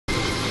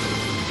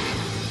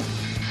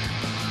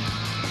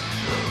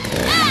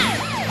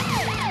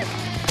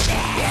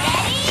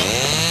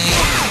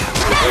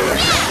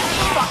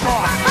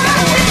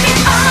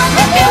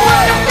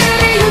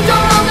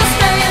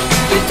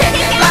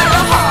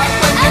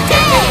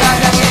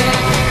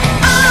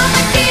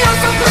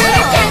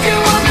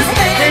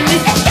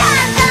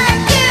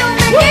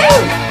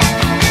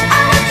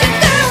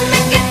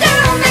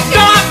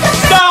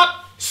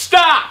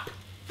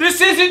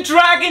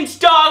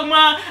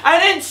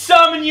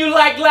you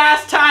like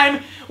last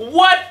time.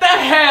 What the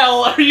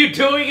hell are you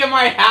doing in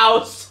my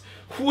house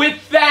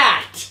with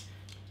that?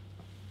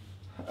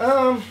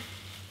 Woo!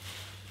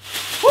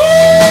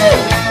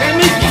 Hey,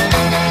 Mickey!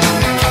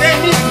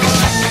 Hey, Mickey!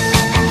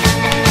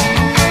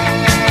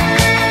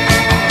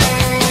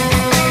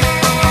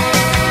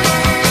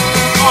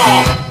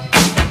 Oh!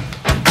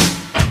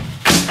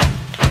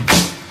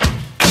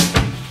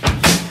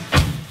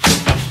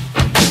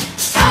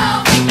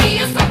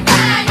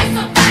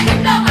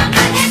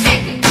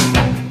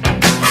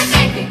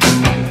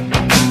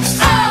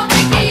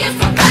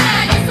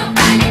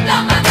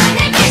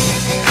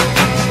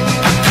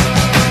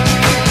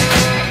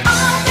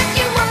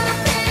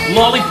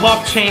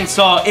 Lollipop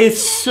Chainsaw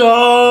is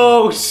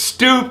so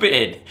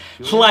stupid.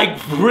 Like,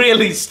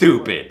 really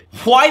stupid.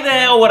 Why the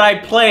hell would I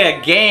play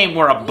a game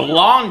where a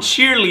blonde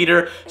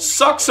cheerleader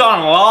sucks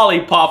on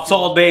lollipops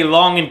all day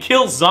long and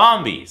kills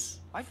zombies?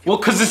 Well,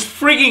 cause it's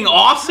freaking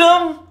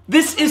awesome?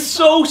 This is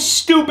so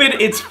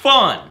stupid, it's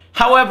fun.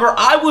 However,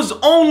 I was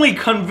only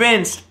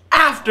convinced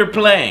after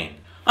playing.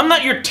 I'm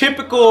not your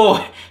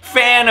typical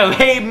fan of,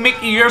 hey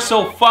Mickey, you're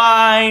so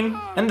fine,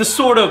 and the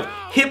sort of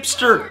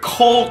hipster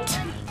cult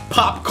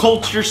pop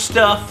culture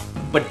stuff,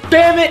 but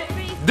damn it,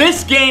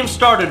 this game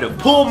started to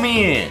pull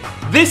me in.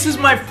 This is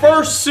my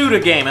first Suda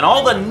game, and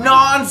all the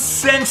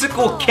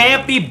nonsensical,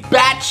 campy,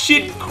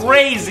 batshit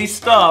crazy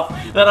stuff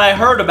that I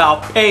heard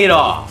about paid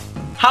off.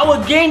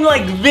 How a game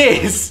like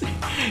this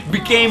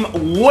became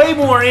way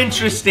more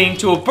interesting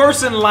to a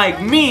person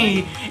like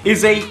me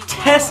is a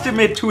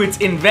testament to its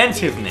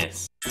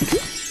inventiveness.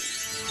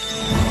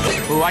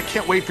 Oh, I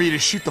can't wait for you to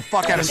shoot the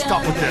fuck out of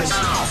stuff with this.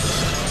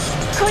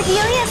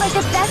 Cordelia is like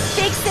the best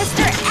big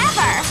sister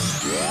ever!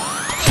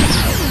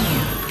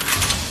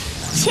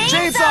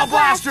 Chainsaw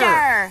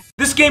Blaster!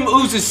 This game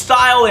oozes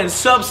style and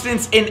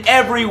substance in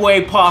every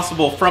way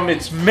possible, from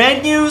its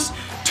menus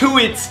to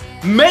its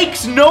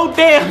makes no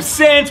damn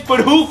sense but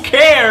who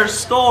cares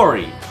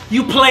story.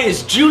 You play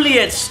as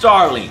Juliet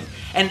Starling,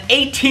 an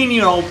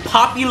 18-year-old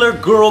popular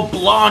girl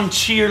blonde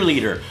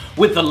cheerleader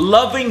with a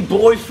loving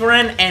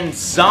boyfriend and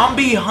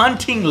zombie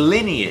hunting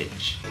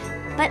lineage.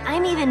 But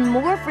I'm even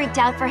more freaked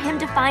out for him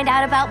to find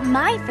out about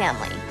my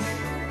family.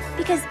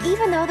 Because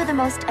even though they're the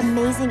most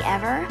amazing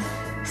ever,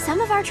 some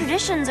of our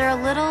traditions are a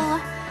little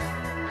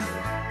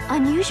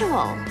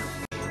unusual.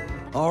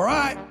 All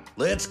right,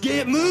 let's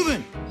get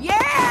moving.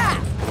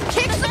 Yeah!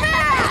 Kick some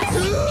ass!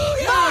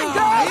 Come on,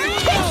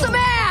 girls! Kick some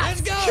ass!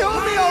 Let's go! Kill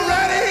me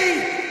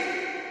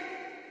already!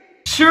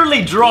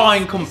 Surely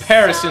drawing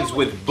comparisons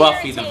with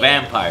Buffy the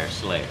Vampire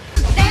Slayer.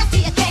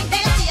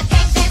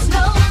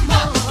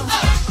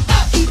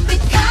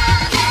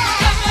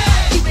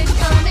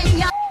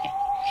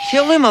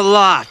 Kill him a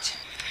lot.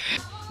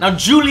 Now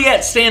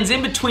Juliet stands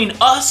in between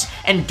us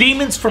and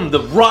demons from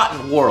the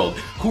rotten world,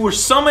 who were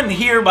summoned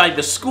here by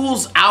the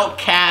school's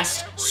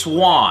outcast,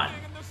 Swan.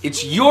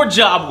 It's your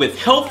job, with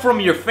help from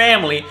your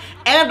family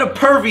and a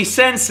pervy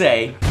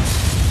sensei,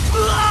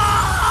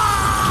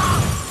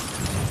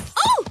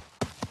 Oh!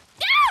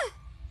 Yeah!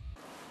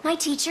 My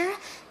teacher,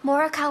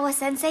 Morikawa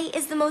Sensei,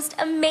 is the most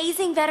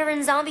amazing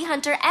veteran zombie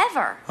hunter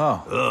ever.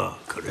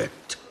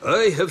 Correct.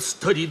 I have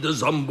studied the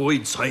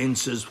zomboid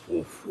sciences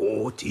for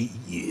 40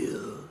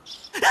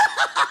 years.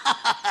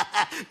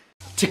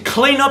 to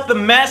clean up the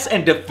mess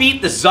and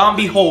defeat the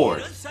zombie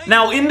horde.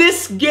 Now in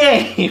this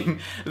game,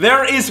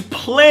 there is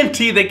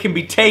plenty that can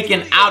be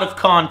taken out of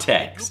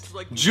context.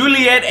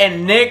 Juliet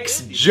and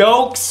Nick's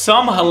jokes,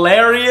 some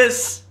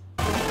hilarious.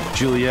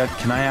 Juliet,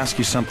 can I ask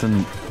you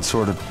something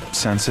sort of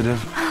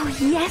sensitive? Oh,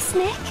 yes,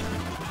 Nick?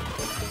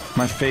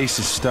 My face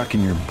is stuck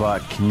in your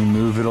butt. Can you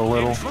move it a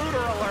little?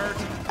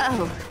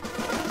 Oh.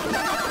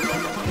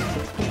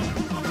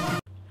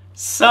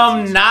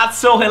 Some not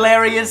so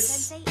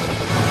hilarious.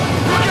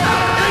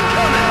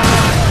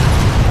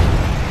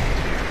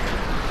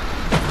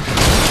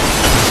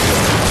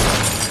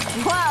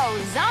 Whoa,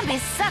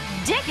 zombies suck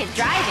dick at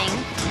driving.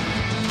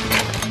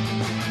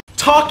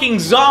 Talking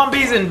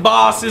zombies and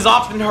bosses,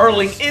 often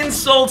hurling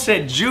insults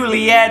at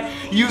Juliet,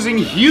 using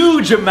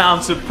huge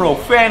amounts of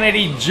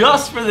profanity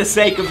just for the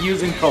sake of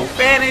using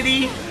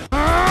profanity.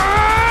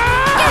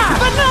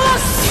 Vanilla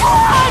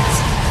slut!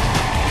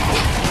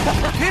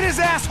 Hit his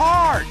ass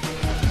hard!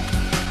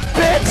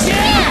 Bitch!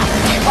 Yeah!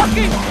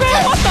 Fucking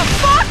bitch! What the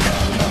fuck?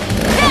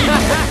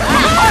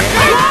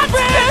 Fucking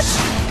bitch!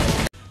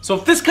 So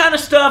if this kind of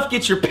stuff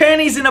gets your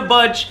panties in a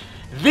bunch,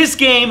 this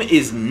game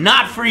is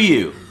not for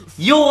you.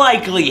 You'll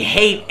likely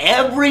hate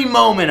every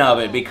moment of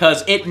it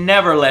because it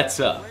never lets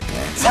up.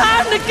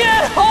 Time to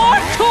get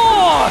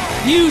hardcore,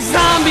 you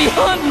zombie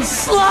hunting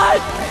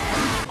slut!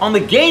 On the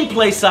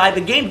gameplay side,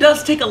 the game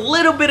does take a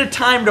little bit of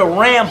time to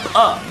ramp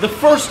up. The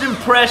first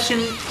impression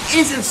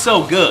isn't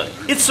so good.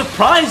 It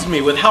surprised me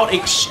with how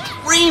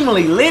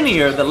extremely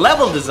linear the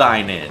level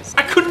design is.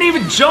 I couldn't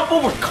even jump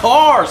over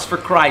cars, for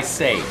Christ's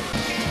sake.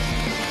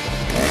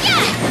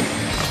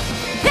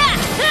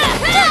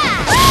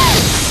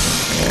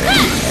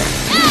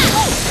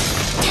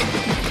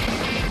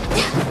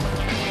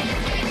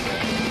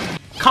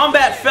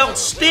 combat felt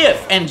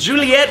stiff, and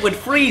Juliet would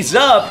freeze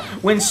up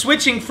when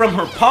switching from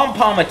her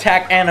pom-pom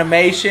attack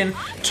animation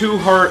to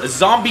her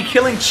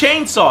zombie-killing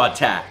chainsaw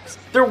attacks.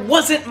 There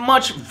wasn't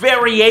much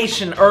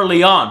variation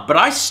early on, but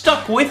I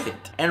stuck with it.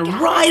 And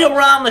right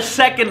around the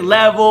second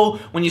level,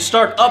 when you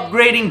start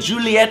upgrading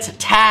Juliet's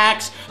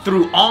attacks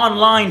through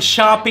online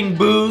shopping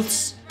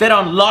booths that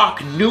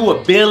unlock new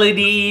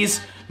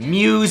abilities,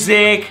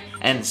 music,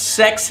 and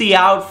sexy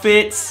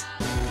outfits,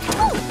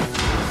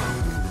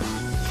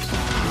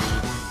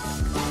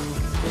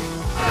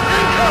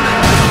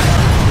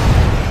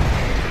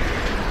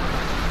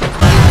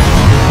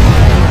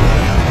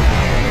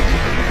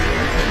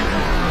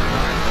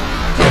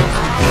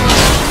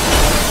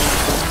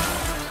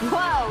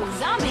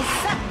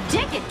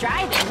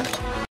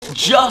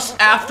 just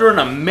after an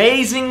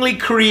amazingly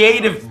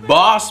creative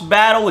boss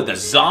battle with a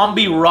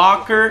zombie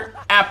rocker,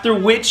 after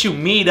which you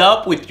meet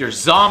up with your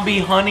zombie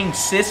hunting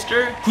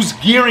sister, who's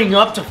gearing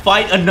up to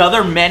fight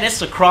another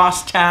menace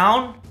across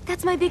town.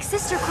 That's my big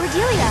sister,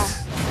 Cordelia.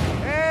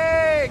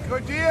 Hey,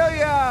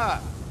 Cordelia!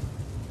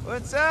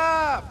 What's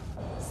up?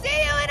 See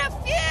you in a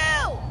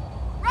few!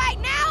 Right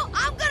now,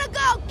 I'm gonna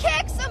go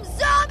kick some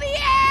zombie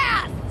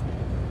ass!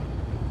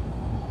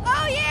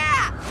 Oh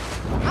yeah!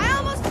 I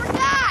almost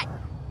forgot!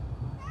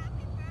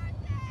 Happy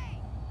birthday!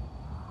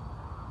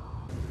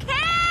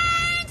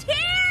 Can't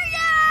hear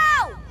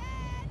you!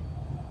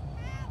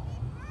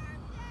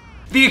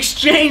 The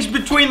exchange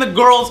between the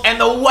girls and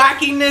the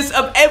wackiness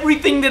of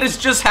everything that has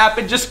just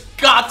happened just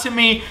got to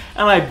me,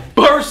 and I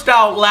burst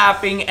out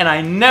laughing and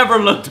I never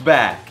looked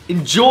back,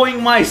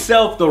 enjoying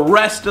myself the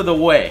rest of the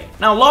way.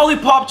 Now,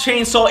 Lollipop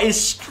Chainsaw is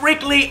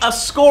strictly a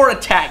score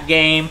attack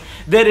game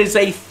that is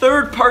a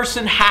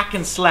third-person hack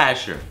and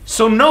slasher.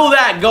 So know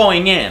that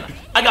going in.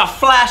 I got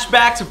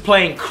flashbacks of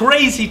playing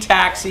Crazy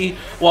Taxi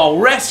while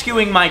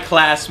rescuing my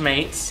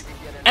classmates.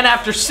 And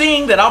after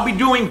seeing that I'll be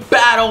doing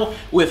battle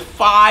with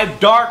 5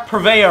 Dark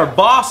Purveyor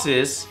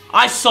bosses,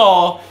 I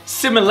saw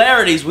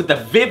similarities with the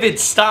vivid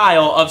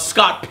style of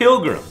Scott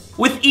Pilgrim,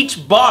 with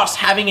each boss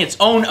having its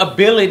own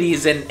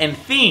abilities and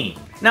theme.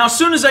 Now, as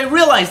soon as I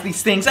realized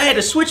these things, I had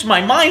to switch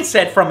my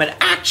mindset from an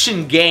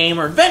action game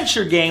or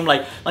adventure game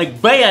like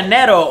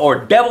Bayonetta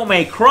or Devil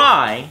May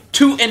Cry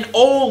to an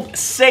old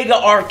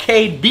Sega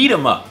arcade beat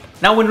 'em up.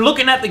 Now, when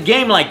looking at the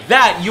game like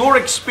that, your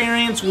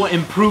experience will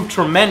improve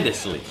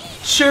tremendously.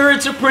 Sure,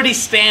 it's a pretty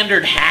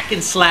standard hack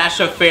and slash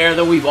affair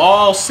that we've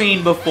all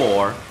seen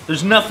before.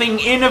 There's nothing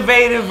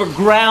innovative or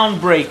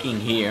groundbreaking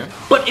here,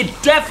 but it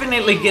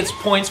definitely gets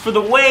points for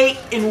the way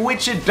in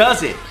which it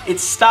does it,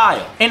 its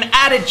style. An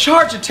added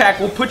charge attack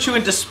will put you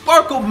into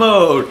sparkle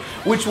mode,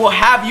 which will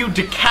have you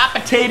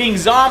decapitating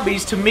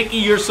zombies to Mickey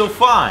You're So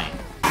Fine.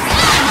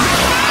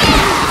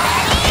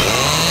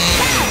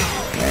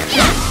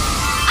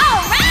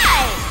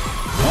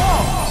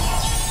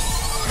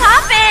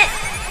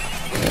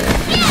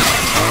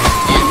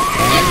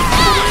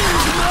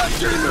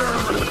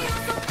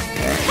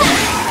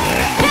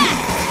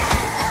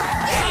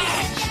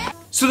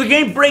 So the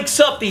game breaks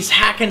up these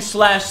hack and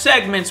slash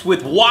segments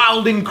with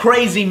wild and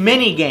crazy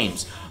mini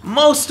games,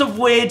 most of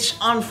which,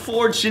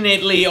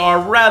 unfortunately, are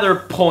rather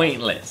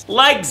pointless.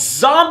 Like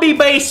zombie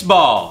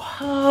baseball.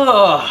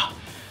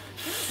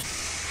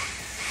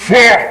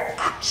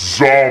 Fuck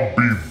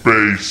zombie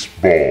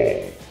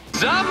baseball.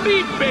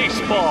 Zombie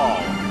baseball.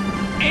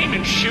 Aim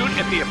and shoot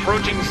at the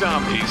approaching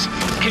zombies.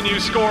 Can you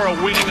score a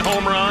winning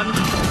home run?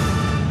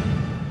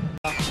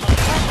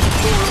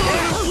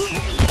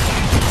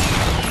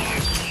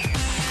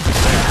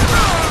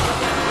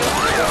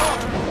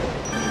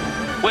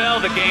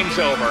 Well, the game's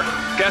over.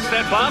 Guess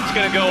that bomb's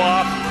gonna go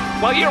off.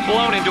 While you're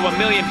blown into a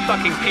million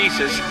fucking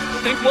pieces,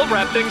 think we'll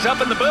wrap things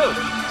up in the booth.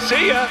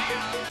 See ya!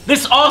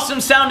 This awesome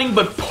sounding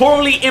but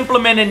poorly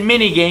implemented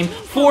minigame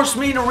forced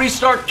me to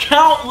restart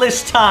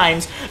countless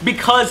times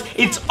because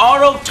its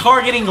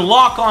auto-targeting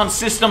lock-on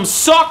system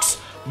sucks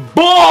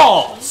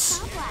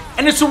balls!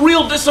 And it's a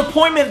real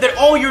disappointment that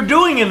all you're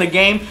doing in the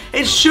game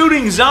is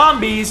shooting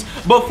zombies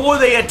before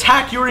they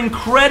attack your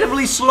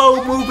incredibly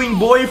slow-moving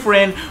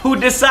boyfriend who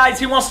decides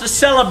he wants to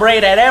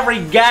celebrate at every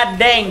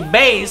goddamn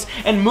base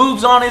and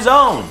moves on his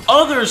own.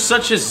 Others,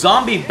 such as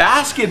zombie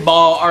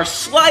basketball, are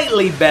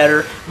slightly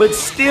better, but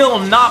still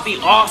not the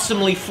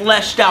awesomely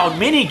fleshed out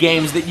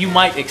minigames that you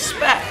might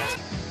expect.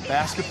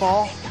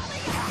 Basketball?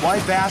 Why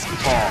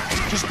basketball?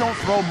 Just don't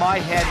throw my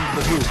head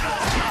into the hoop.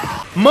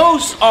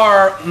 Most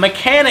are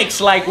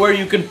mechanics like where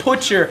you can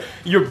put your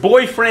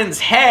boyfriend's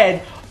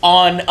head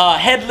on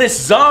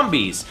headless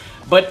zombies.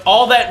 But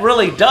all that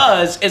really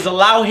does is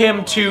allow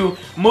him to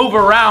move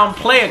around,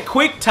 play a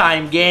quick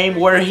time game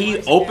where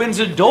he opens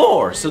a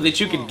door so that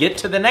you can get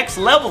to the next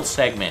level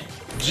segment.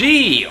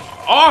 Gee,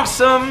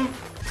 awesome!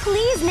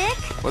 Please, Nick.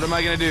 What am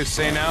I gonna do,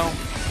 say no?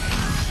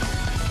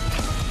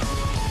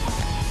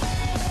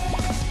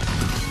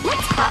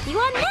 Let's pop you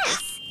on this.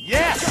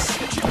 Yes!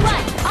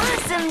 What?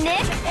 Awesome,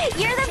 Nick.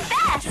 You're the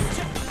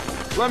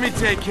best. Let me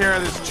take care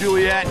of this,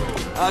 Juliet.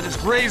 I'll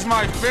just raise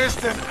my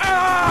fist and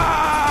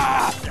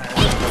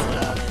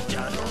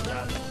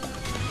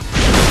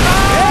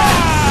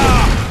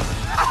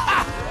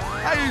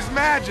use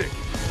magic.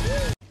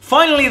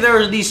 Finally, there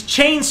are these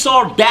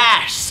chainsaw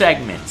dash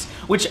segments,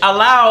 which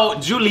allow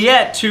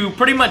Juliet to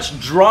pretty much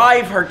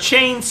drive her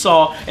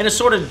chainsaw in a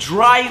sort of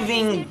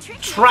driving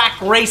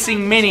track racing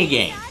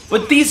minigame.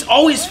 But these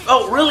always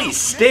felt really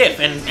stiff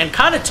and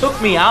kind of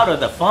took me out of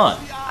the fun.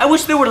 I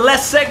wish there were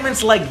less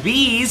segments like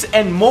these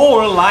and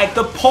more like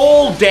the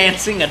pole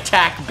dancing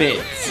attack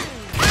bits.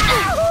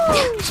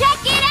 Check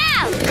it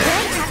out! When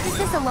I practice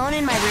this alone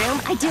in my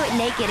room, I do it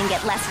naked and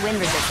get less wind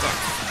resistance.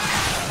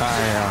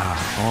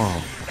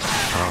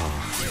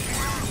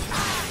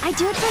 I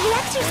do it for the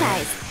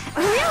exercise.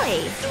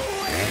 Really?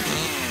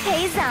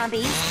 Hey,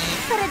 zombies.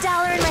 Put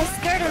 $1 in my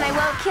skirt and I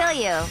won't kill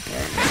you.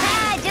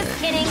 Just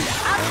kidding.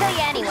 I'll kill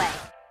you anyway.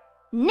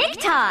 Nick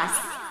toss.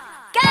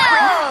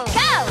 Go!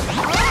 Go!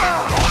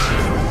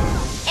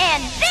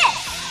 And this!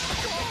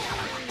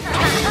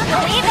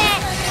 Believe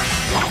it!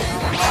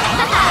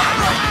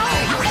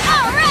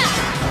 Alright!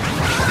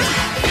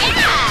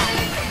 Yeah!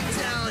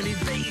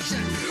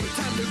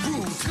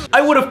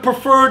 I would have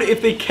preferred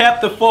if they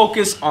kept the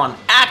focus on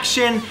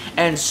action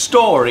and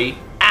story,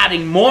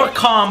 adding more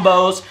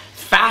combos,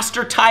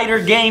 faster, tighter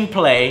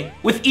gameplay,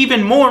 with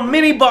even more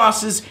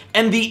mini-bosses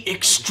and the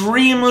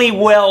extremely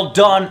well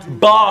done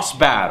boss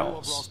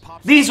battles.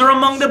 These are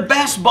among the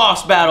best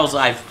boss battles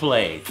I've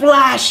played.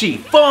 Flashy,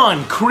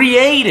 fun,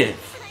 creative,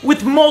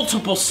 with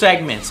multiple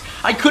segments.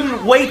 I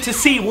couldn't wait to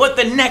see what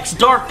the next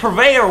Dark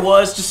Purveyor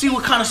was, to see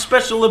what kind of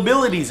special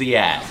abilities he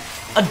had.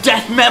 A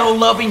death metal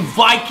loving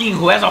Viking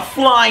who has a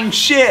flying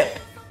ship.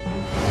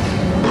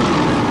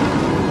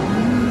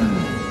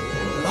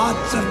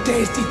 Lots of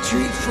tasty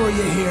treats for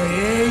you here,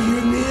 eh,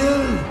 you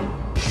meal?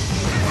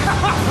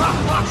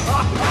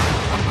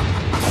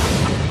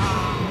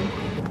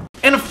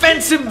 An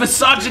offensive,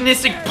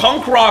 misogynistic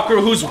punk rocker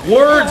whose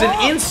words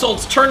and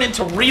insults turn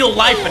into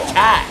real-life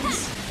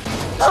attacks.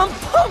 I'm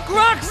Punk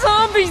Rock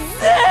Zombie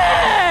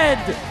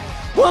Zed!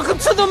 Welcome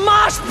to the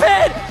mosh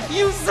pit,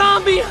 you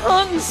zombie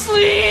hunting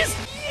sleaze!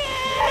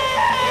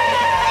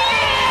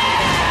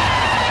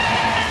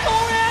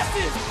 Your ass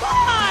is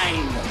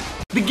mine!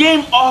 The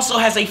game also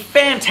has a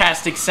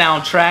fantastic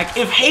soundtrack.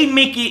 If Hey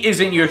Mickey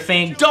isn't your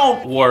thing,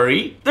 don't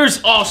worry.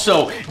 There's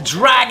also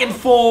Dragon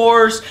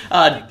Force,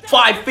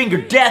 Five Finger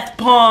Death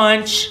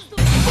Punch.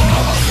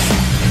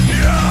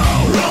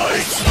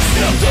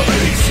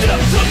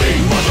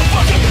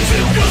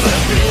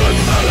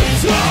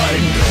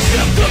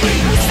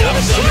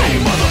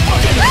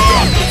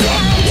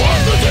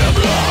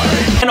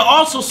 And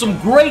also some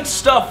great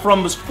stuff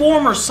from his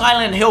former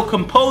Silent Hill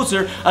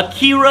composer,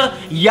 Akira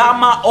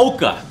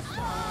Yamaoka.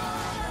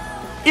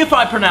 If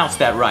I pronounced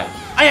that right.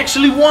 I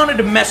actually wanted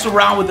to mess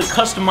around with the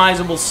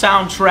customizable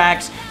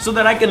soundtracks so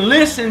that I can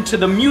listen to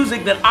the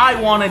music that I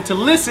wanted to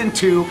listen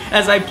to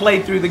as I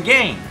played through the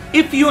game.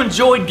 If you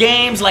enjoyed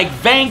games like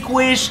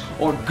Vanquish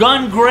or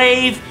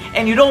Gungrave,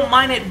 and you don't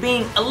mind it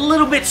being a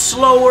little bit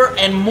slower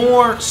and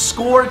more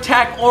score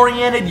attack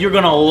oriented, you're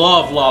gonna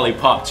love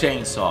Lollipop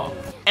Chainsaw.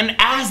 And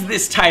as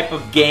this type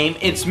of game,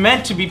 it's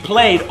meant to be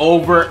played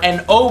over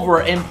and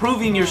over,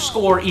 improving your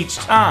score each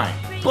time.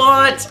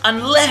 But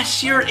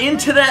unless you're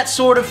into that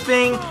sort of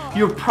thing,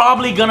 you're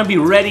probably gonna be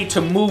ready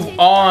to move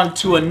on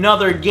to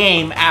another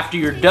game after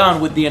you're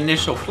done with the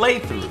initial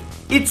playthrough.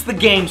 It's the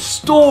game's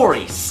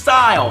story,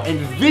 style, and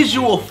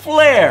visual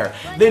flair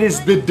that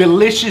is the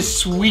delicious,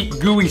 sweet,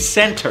 gooey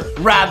center,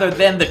 rather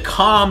than the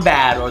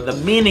combat or the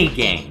mini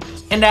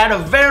games. And at a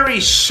very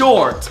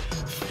short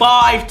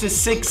 5 to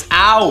 6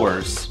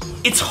 hours,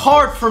 it's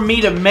hard for me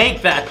to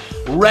make that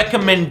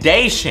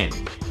recommendation,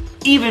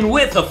 even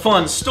with a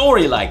fun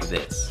story like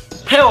this.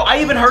 Hell,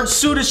 I even heard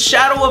Suda's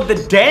Shadow of the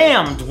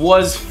Damned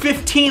was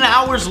 15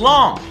 hours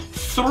long,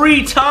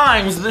 3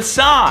 times the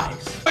size.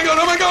 Oh my god,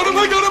 oh my god, oh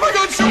my god, oh my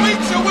god, so weak,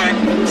 so weak,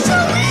 so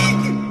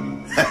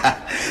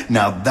weak!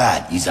 Now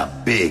that is a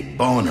big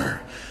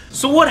boner.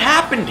 So what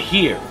happened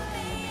here?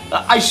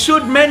 I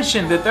should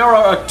mention that there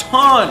are a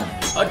ton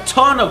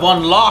of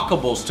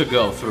unlockables to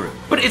go through.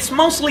 But it's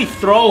mostly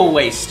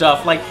throwaway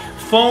stuff like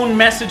phone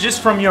messages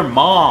from your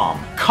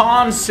mom,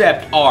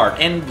 concept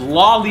art, and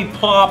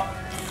lollipop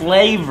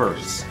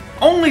flavors.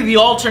 Only the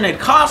alternate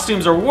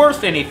costumes are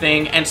worth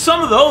anything, and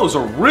some of those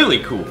are really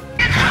cool.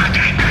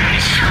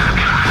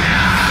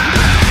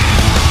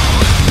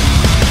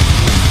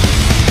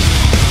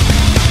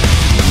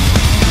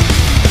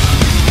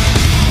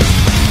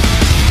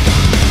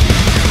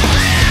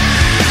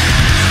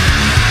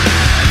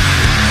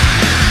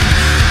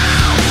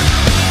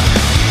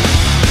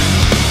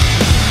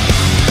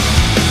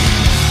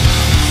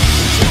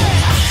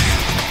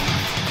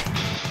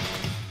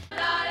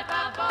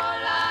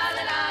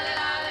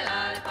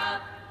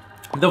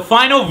 The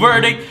final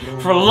verdict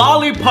for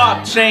Lollipop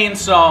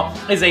Chainsaw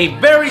is a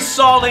very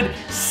solid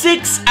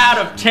 6 out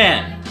of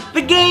 10.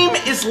 The game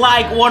is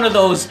like one of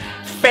those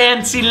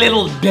fancy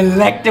little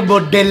delectable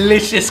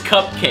delicious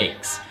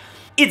cupcakes.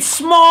 It's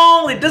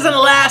small, it doesn't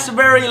last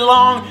very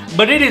long,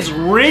 but it is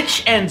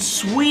rich and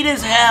sweet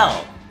as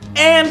hell.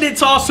 And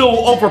it's also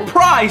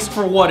overpriced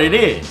for what it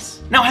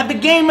is. Now, had the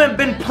game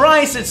been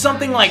priced at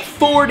something like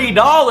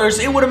 $40,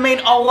 it would have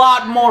made a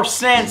lot more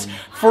sense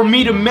for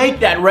me to make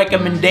that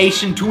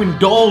recommendation to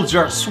indulge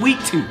our sweet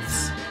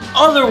tooths.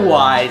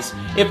 Otherwise,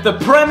 if the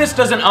premise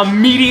doesn't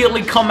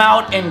immediately come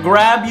out and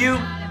grab you,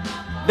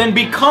 then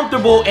be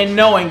comfortable in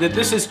knowing that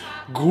this is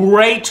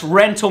great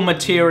rental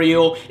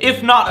material,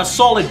 if not a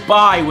solid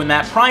buy when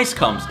that price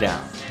comes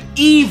down.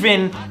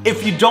 Even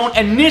if you don't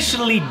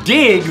initially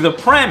dig the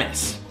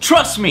premise.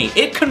 Trust me,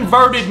 it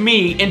converted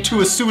me into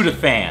a Suda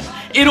fan.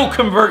 It'll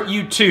convert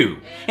you too.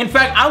 In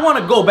fact, I want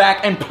to go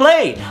back and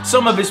play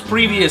some of his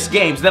previous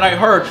games that I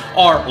heard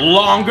are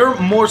longer,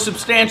 more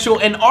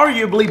substantial, and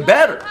arguably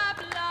better.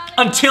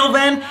 Until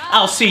then,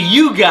 I'll see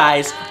you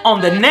guys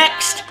on the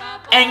next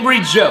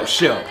Angry Joe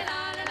Show.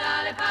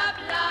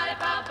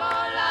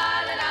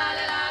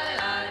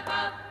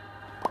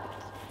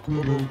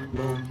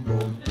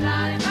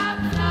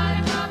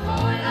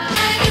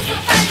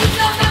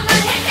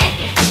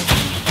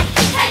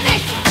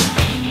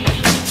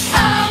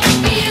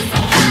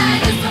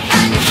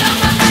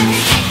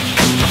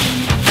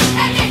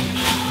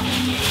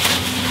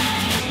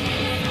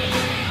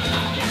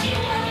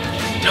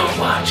 Don't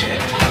watch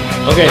it.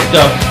 Okay,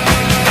 stop.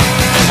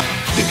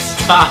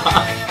 Stop.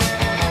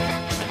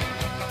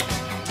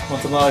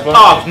 Want some lollipop?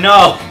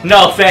 Oh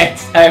no,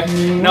 thanks.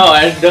 No,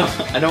 I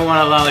don't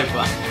want a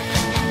lollipop.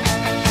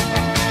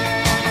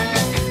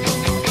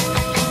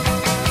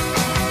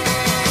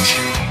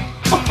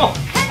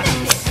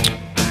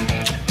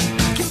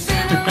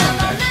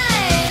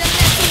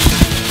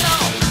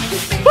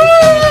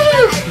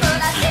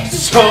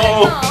 So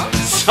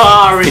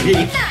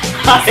sorry.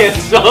 I am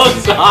so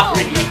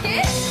sorry.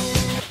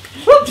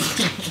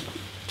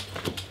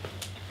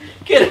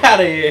 Get out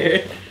of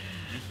here.